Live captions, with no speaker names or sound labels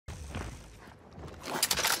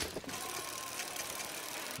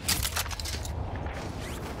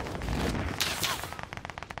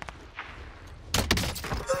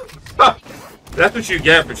That's what you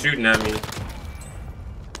get for shooting at me.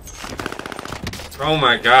 Oh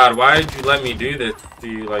my god, why did you let me do this to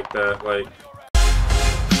you like that? Like...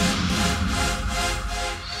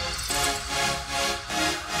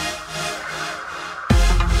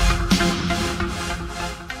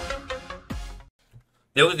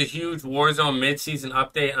 There was a huge Warzone mid-season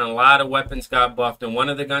update and a lot of weapons got buffed, and one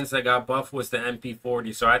of the guns that got buffed was the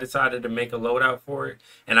MP40, so I decided to make a loadout for it,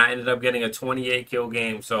 and I ended up getting a 28 kill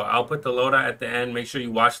game. So I'll put the loadout at the end. Make sure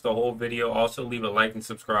you watch the whole video. Also leave a like and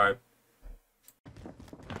subscribe.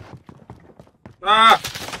 Ah!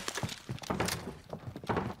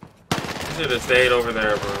 You should have stayed over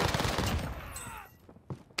there, bro.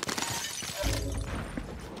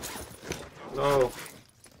 No.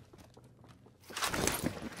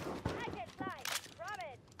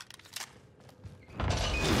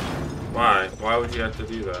 Why? Why would you have to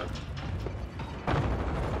do that?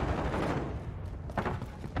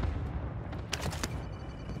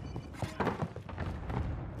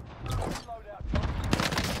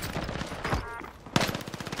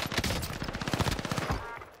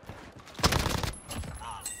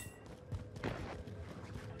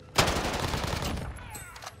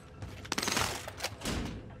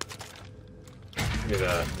 Give me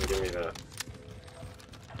that. Give me that.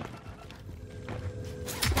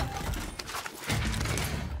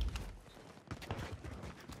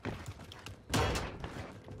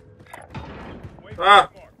 Ah!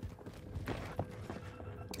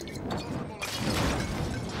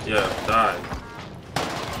 Yeah, die.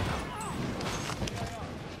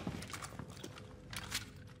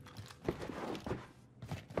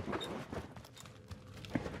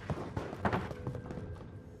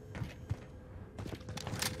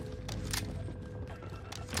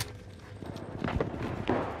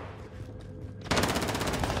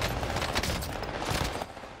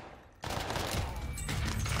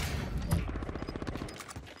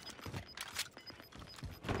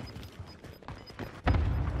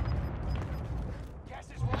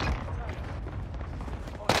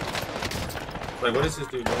 Like, what is this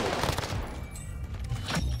dude doing?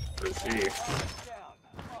 Or she?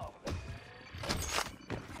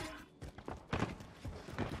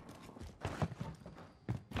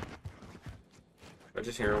 I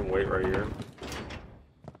just hear him wait right here.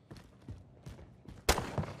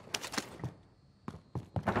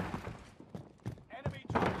 Enemy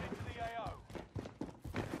dropped into the AO.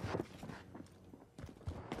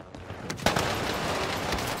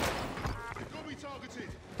 Got me targeted.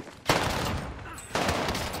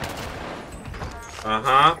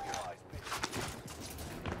 Uh-huh.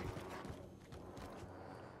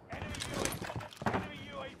 Enemy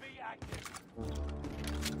UAV active.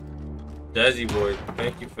 Desi boy,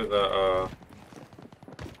 thank you for the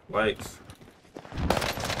likes.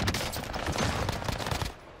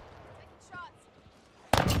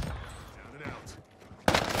 Down and out.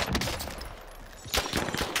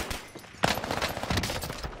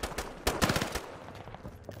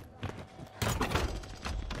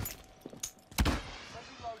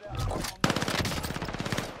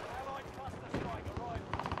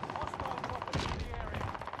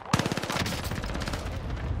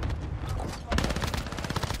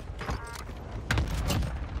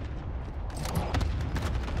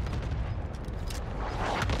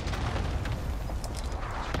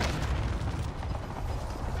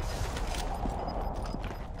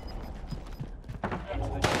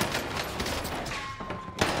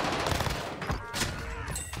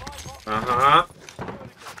 Uh-huh.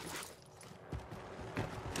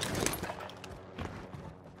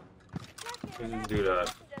 Let's just do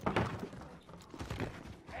that.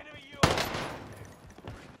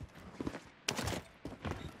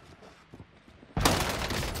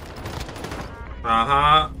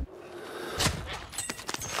 Uh-huh.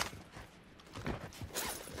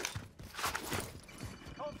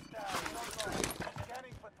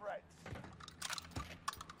 Scanning for threats.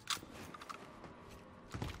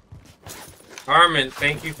 Harmon,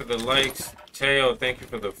 thank you for the likes. Teo, thank you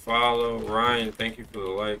for the follow. Ryan, thank you for the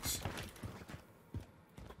likes.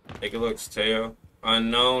 Take a look, Teo.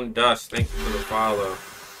 Unknown Dust, thank you for the follow.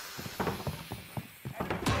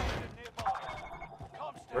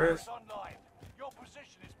 Where is? Your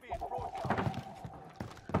position is being broadcast.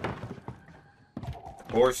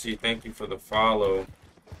 Horsey, thank you for the follow.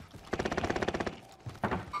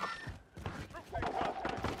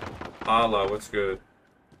 Allah, what's good?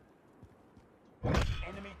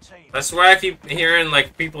 That's why I keep hearing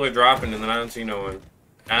like people are dropping and then I don't see no one.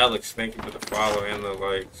 Alex, thank you for the follow and the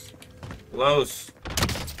likes. Los.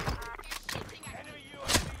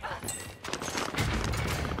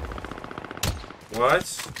 What?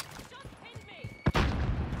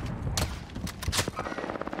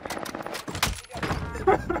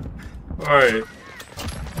 Alright.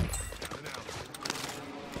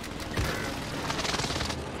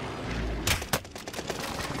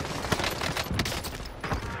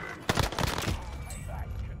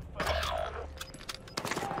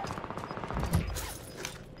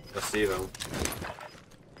 I see them.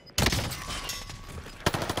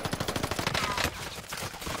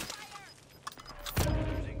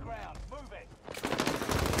 Losing ground. Move it.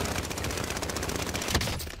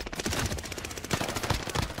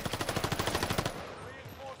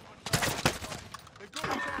 They've got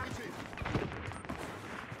you targeted.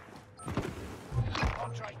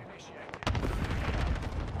 Contract initiated.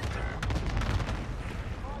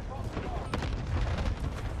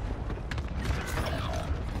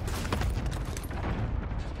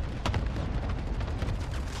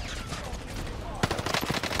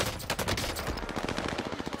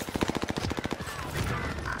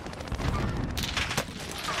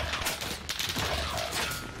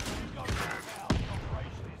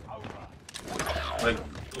 Like,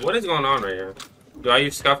 what is going on right here? Do I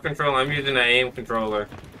use scuff control? I'm using the aim controller.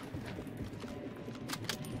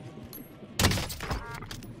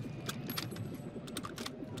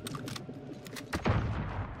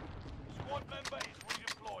 Squad member is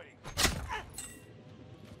redeploying.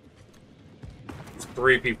 It's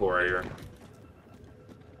 3 people right here.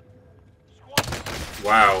 Squad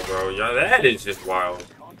Wow, bro. Yeah, that is just wild.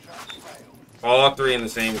 contract failed. All 3 in the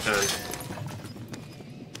same time.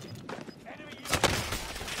 Enemy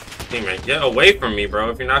Teammate, get away from me, bro,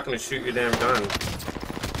 if you're not gonna shoot your damn gun.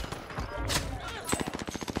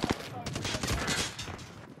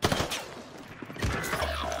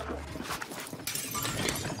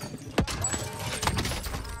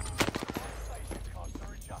 costs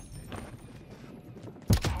are adjusted.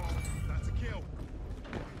 That's a kill.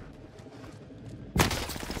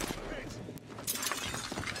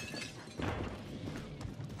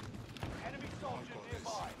 Enemy soldier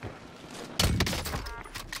nearby.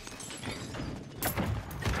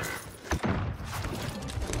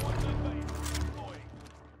 Squad member is redeploying.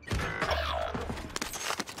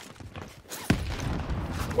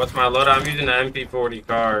 What's my loadout? I'm using the MP40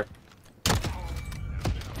 car.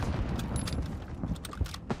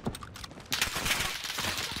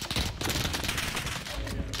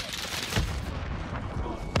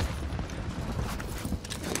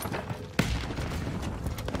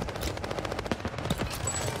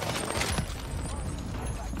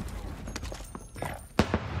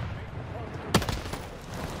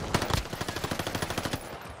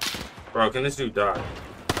 Bro, can this dude die?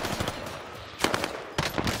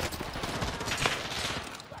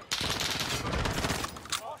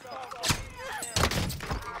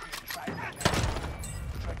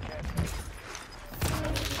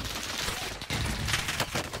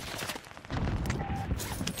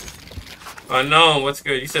 Unknown, what's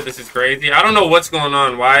good? You said this is crazy. I don't know what's going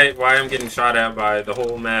on. Why I'm getting shot at by the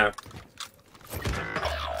whole map.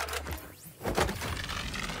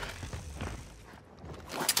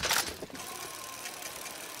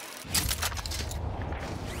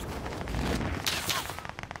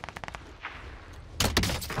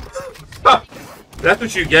 That's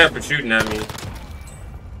what you get for shooting at me.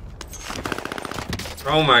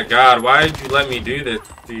 Oh my god, why did you let me do this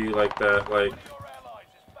to you like that? Like, Your allies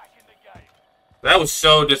is back in the game. that was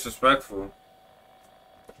so disrespectful.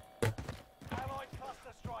 Allied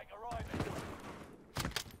cluster strike arriving.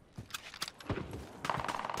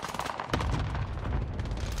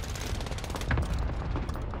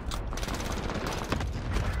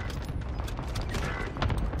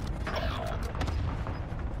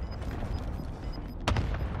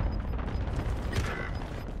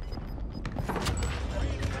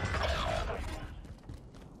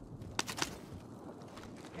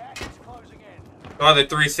 Gas is closing in. Oh, the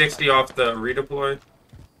 360 off the redeploy?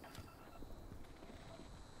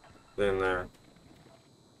 Then there.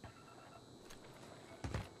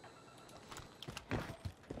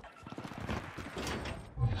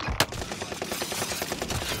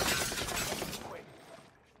 Quick.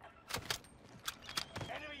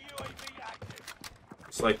 Enemy UAV active.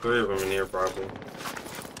 It's like 3 of them in here, probably.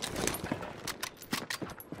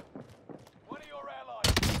 One of your allies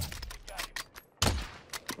is back in the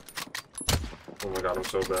game. Oh my god, I'm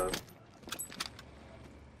so bad.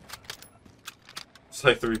 It's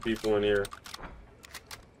like 3 people in here.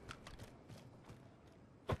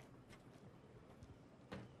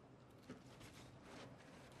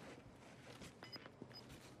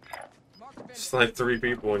 It's like 3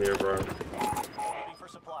 people in here, bro. Waiting for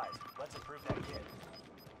supplies. Let's improve that kit.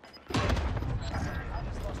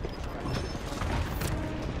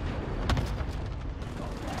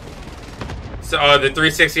 So, the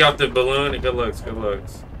 360 off the balloon. Good looks, good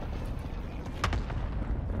looks.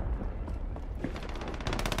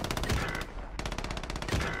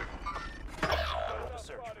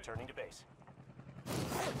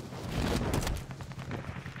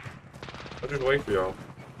 just wait for y'all.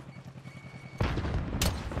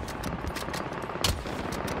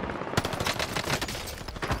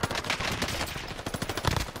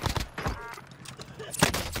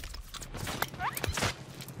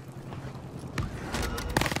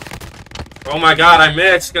 Oh my god, I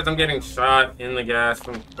missed because I'm getting shot in the gas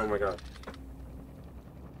from. Oh my god.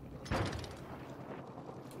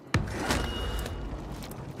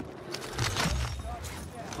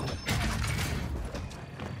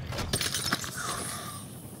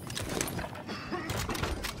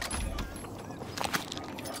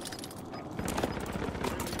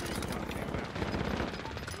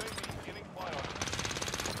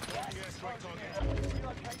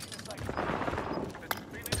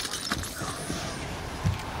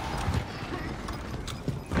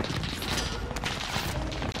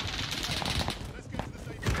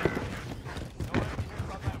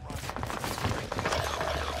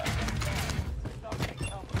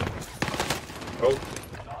 Oh.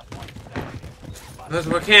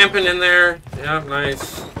 We're camping in there. Yeah,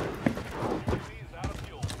 nice.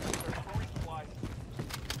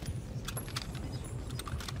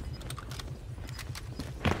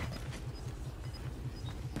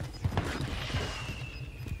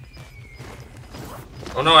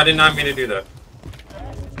 Oh no, I did not mean to do that.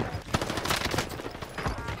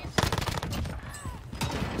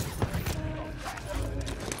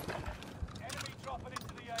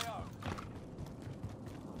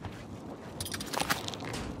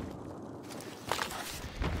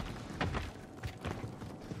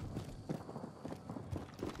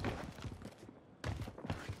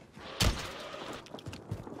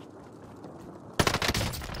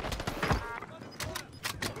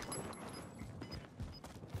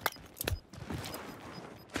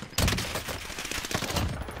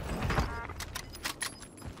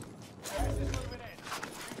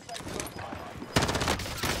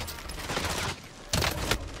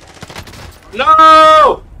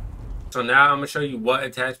 No! So now I'm going to show you what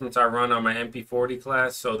attachments I run on my MP40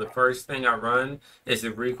 class. So the first thing I run is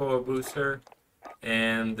the recoil booster.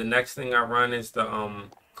 And the next thing I run is the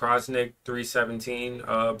Krosnick 317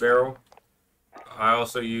 barrel. I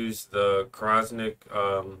also use the Krosnick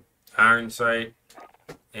iron sight.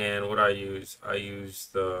 And what I use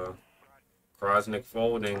the Krosnick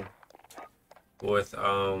folding with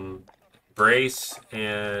brace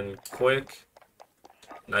and quick.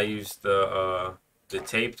 And I use the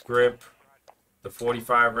taped grip, the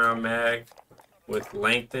 45 round mag with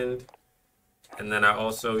lengthened, and then I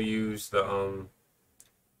also use the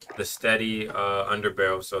steady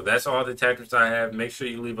underbarrel. So that's all the attachments I have. Make sure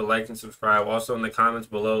you leave a like and subscribe. Also in the comments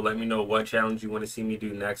below, let me know what challenge you want to see me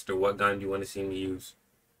do next or what gun you want to see me use.